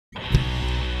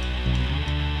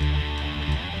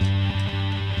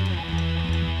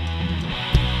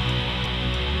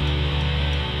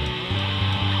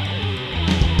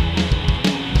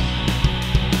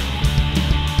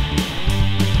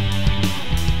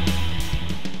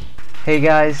Hey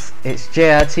guys, it's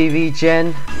JRtv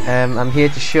Gen. I'm here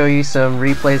to show you some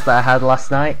replays that I had last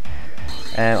night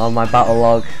on my battle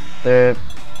log. They're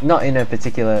not in a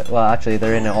particular, well actually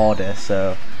they're in an order,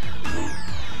 so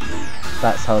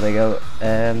that's how they go.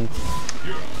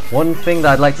 One thing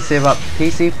that I'd like to say about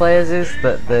PC players is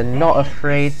that they're not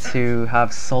afraid to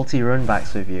have salty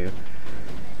runbacks with you.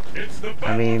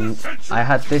 I mean, I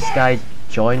had this guy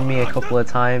join me a couple of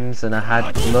times and I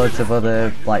had loads of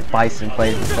other like bison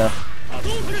plays and stuff.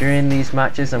 During these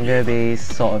matches I'm going to be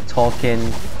sort of talking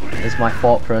as my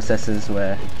thought processes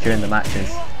were during the matches.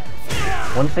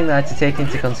 One thing that I had to take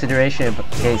into consideration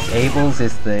against Abel's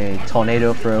is the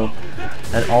tornado throw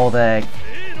and all their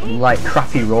like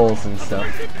crappy rolls and stuff.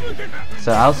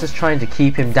 So I was just trying to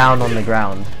keep him down on the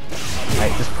ground,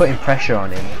 like just putting pressure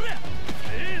on him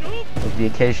with the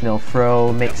occasional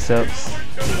throw, mix-ups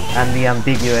and the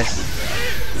ambiguous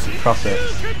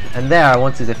cross-ups. And there I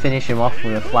wanted to finish him off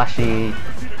with a flashy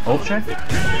ultra.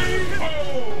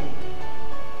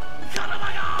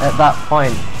 At that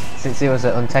point, since it was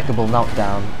an untechable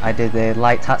knockdown, I did a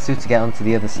light tatsu to get onto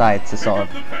the other side to sort of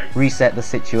reset the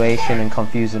situation and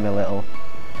confuse him a little.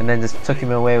 And then just took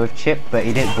him away with chip, but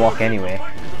he didn't block anyway,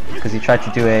 because he tried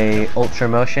to do a ultra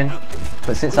motion.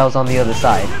 But since I was on the other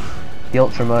side, the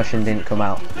ultra motion didn't come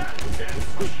out.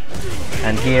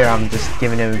 And here I'm just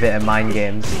giving him a bit of mind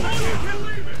games.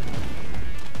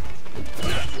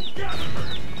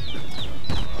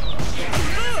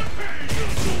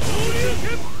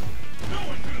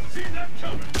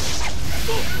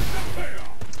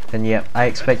 And yep, I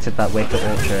expected that wake up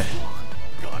ultra.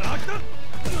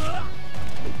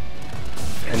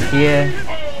 And here,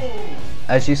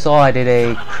 as you saw, I did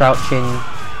a crouching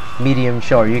medium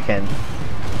Shoryuken,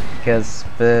 because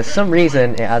for some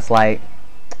reason it has like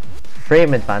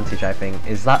frame advantage, I think.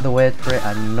 Is that the word for it?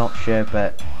 I'm not sure,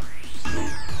 but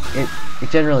it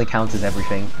generally counters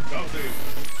everything.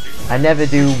 I never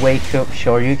do wake up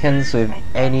Shoryukens with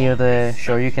any other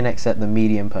Shoryuken except the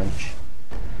medium punch.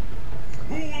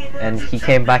 And he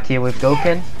came back here with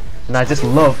Goken, and I just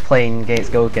love playing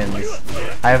against Gokens.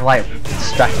 I have like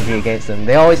strategy against them.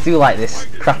 They always do like this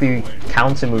crappy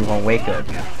counter move on wake up,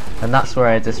 and that's where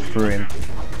I just threw him.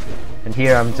 And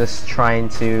here I'm just trying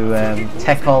to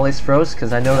tech all his throws,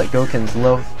 because I know that Gokens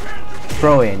love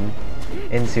throwing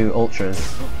into ultras.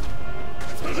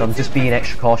 So I'm just being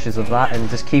extra cautious of that and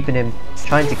just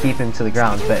trying to keep him to the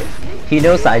ground. But he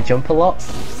knows that I jump a lot,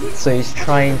 so he's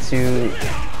trying to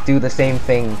do the same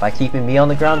thing by keeping me on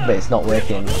the ground, but it's not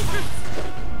working.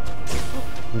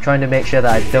 I'm trying to make sure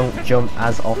that I don't jump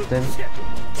as often,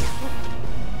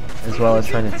 as well as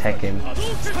trying to tech him.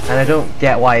 And I don't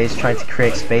get why he's trying to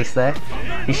create space there.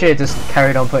 He should have just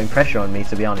carried on putting pressure on me,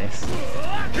 to be honest.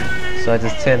 So I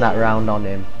just turned that round on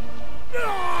him.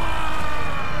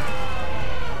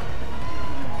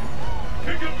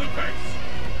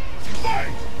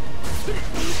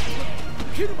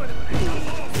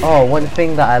 Oh, one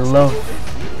thing that I love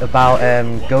about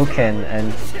Goken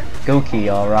and Goki,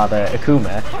 or rather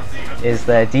Akuma, is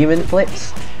their demon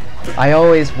flips. I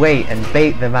always wait and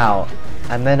bait them out,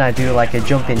 and then I do like a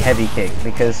jumping heavy kick,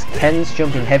 because Ken's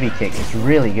jumping heavy kick is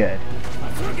really good.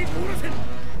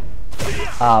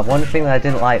 One thing that I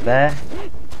didn't like there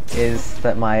is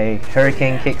that my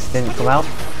hurricane kicks didn't come out.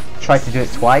 Tried to do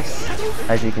it twice,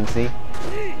 as you can see.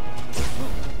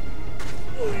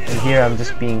 And here I'm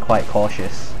just being quite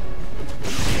cautious.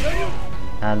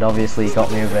 And obviously he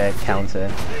got me with a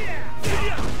counter.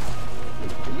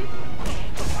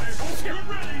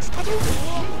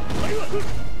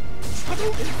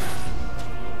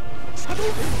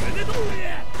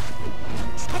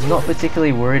 I'm not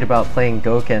particularly worried about playing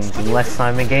Gokens unless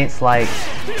I'm against like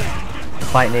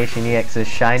Fight Nation EX's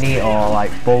Shiny or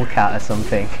like Bullcat or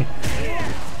something.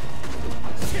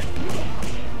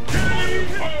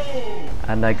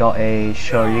 And I got a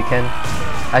Shoryuken.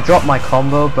 I dropped my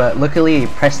combo, but luckily he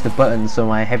pressed the button so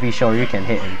my heavy Shoryuken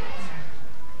hit him.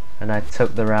 And I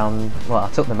took the round, well, I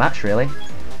took the match really.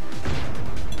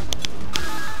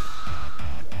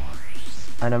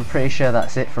 And I'm pretty sure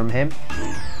that's it from him.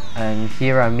 And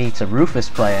here I meet a Rufus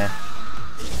player.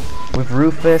 With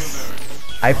Rufus,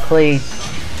 I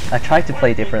tried to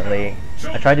play differently.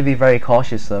 I tried to be very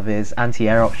cautious of his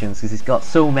anti-air options, because he's got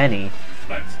so many.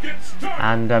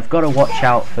 And I've got to watch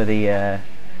out for the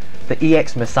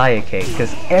EX Messiah kick,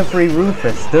 because every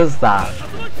Rufus does that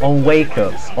on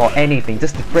wake-ups or anything,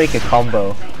 just to break a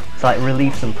combo, to like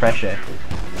relieve some pressure.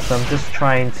 So I'm just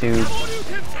trying to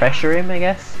pressure him, I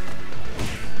guess.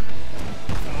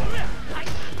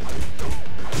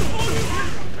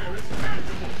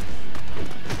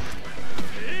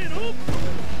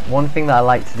 One thing that I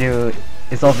like to do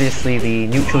is obviously the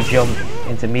neutral jump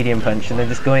into medium punch and then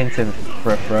just going to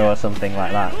for a throw or something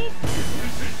like that.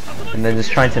 And then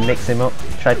just trying to mix him up,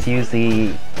 try to use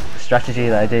the strategy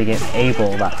that I did against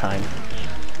Abel that time.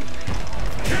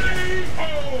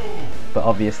 But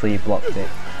obviously he blocked it.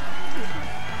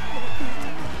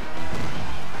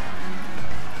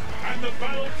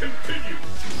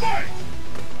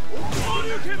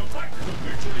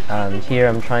 And here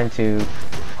I'm trying to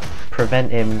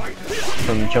prevent him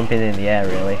from jumping in the air,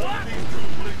 really.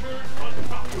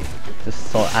 Just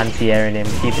sort of anti-airing him,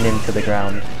 keeping him to the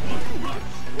ground.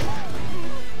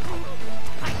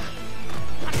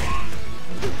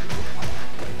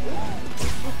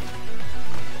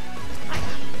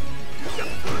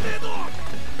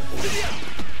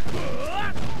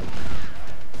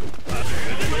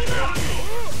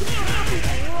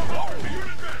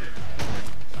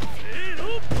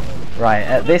 Right,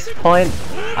 at this point,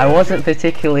 I wasn't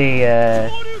particularly,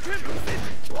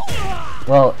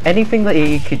 well, anything that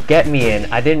he could get me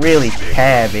in, I didn't really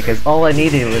care because all I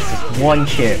needed was just one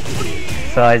chip.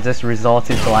 So I just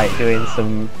resorted to like doing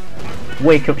some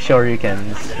wake-up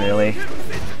shoryukens, really.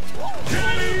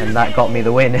 And that got me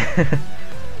the win.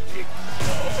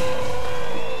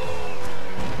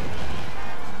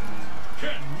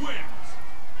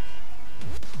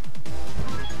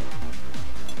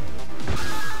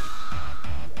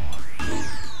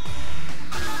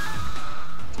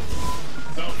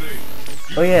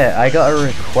 Oh yeah, I got a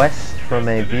request from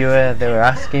a viewer. They were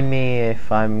asking me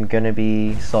if I'm gonna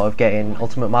be sort of getting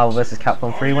Ultimate Marvel vs.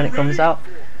 Capcom 3 when it comes out,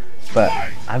 but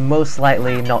I'm most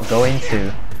likely not going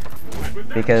to,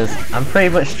 because I'm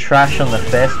pretty much trash on the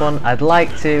first one. I'd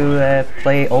like to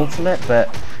play Ultimate, but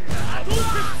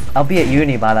I'll be at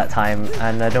uni by that time,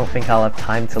 and I don't think I'll have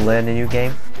time to learn a new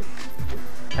game.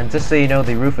 And just so you know,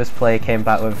 the Rufus player came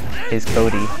back with his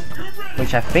Cody,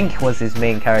 which I think was his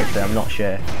main character, I'm not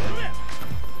sure.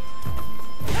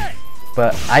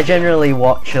 But I generally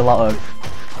watch a lot of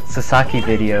Sasaki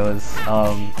videos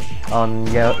on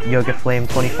Yoga Flame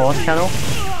 24's channel,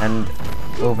 and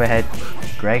Overhead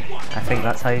Greg, I think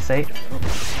that's how you say it.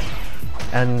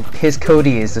 And his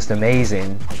Cody is just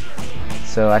amazing.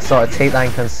 So I sort of take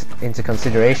that into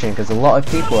consideration, because a lot of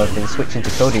people have been switching to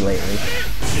Cody lately.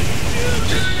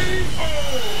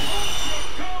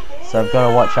 So I've got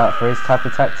to watch out for his type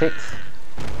of tactics.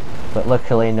 But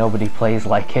luckily nobody plays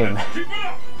like him.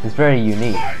 He's very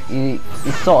unique.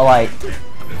 He's sort of like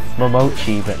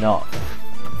Momochi, but not.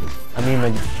 I mean,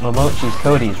 Momochi's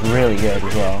Cody is really good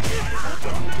as well.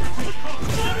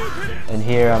 And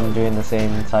here I'm doing the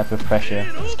same type of pressure,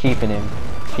 just keeping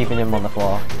him on the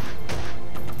floor.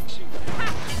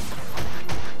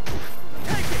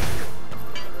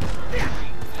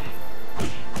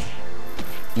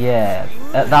 Yeah,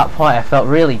 at that point I felt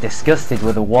really disgusted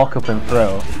with the walk up and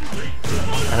throw,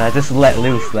 and I just let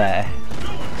loose there.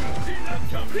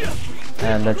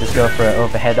 And I just go for an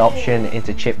overhead option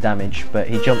into chip damage, but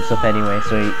he jumps up anyway,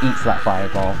 so he eats that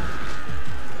fireball.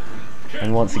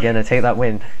 And once again I take that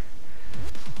win.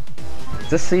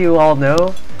 Just so you all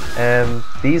know,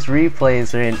 these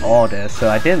replays are in order, so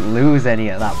I didn't lose any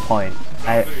at that point.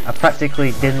 I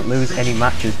practically didn't lose any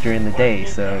matches during the day,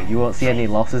 so you won't see any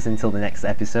losses until the next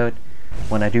episode,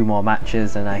 when I do more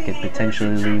matches and I could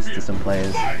potentially lose to some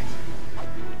players.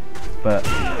 But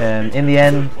in the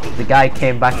end, the guy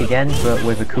came back again, but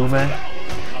with Akuma.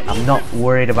 I'm not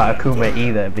worried about Akuma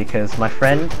either, because my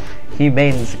friend, he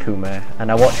mains Akuma,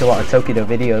 and I watch a lot of Tokido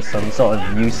videos, so I'm sort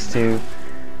of used to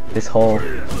this whole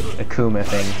Akuma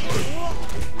thing.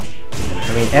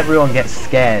 I mean, everyone gets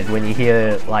scared when you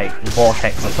hear like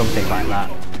Vortex or something like that,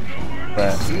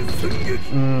 but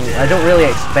I don't really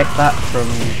expect that from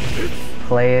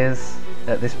players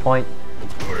at this point.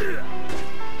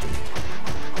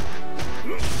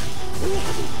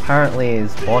 Apparently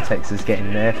his Vortex is getting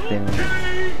nerfed in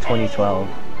 2012,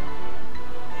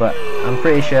 but I'm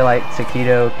pretty sure like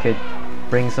Tokido could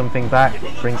bring something back,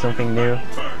 bring something new,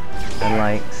 and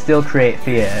like still create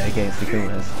fear against the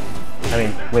Akumas. I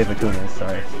mean, with Akumas,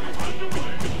 sorry.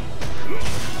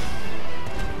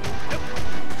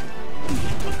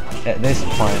 At this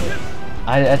point,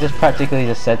 I just practically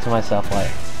just said to myself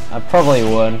like, I probably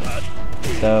won,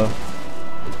 so...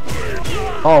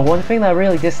 Oh, one thing that I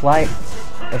really dislike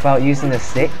about using the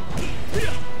stick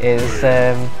is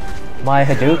my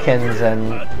Hadoukens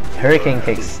and Hurricane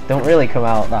kicks don't really come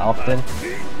out that often,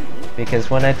 because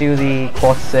when I do the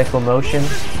quarter circle motion,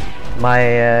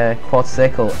 my quarter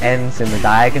circle ends in the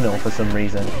diagonal for some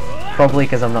reason, probably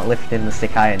because I'm not lifting the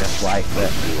stick high enough, like,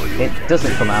 but it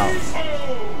doesn't come out.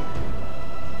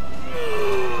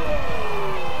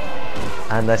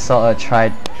 and I sort of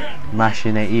tried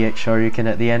mashing a EX Shoryuken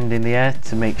at the end in the air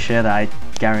to make sure that I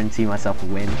guarantee myself a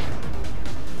win.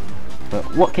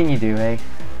 But what can you do, eh?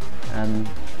 And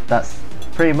that's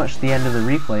pretty much the end of the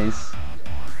replays.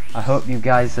 I hope you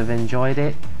guys have enjoyed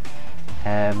it.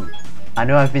 I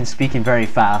know I've been speaking very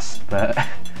fast, but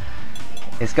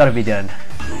it's gotta be done.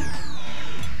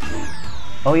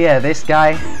 Oh yeah, this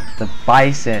guy, the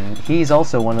Bison, he's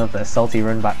also one of the salty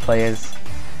runback players.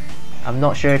 I'm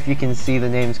not sure if you can see the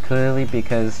names clearly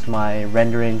because my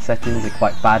rendering settings are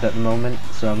quite bad at the moment,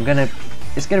 so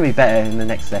it's gonna be better in the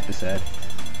next episode.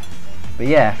 But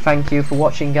yeah, thank you for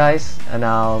watching guys, and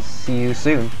I'll see you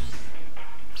soon.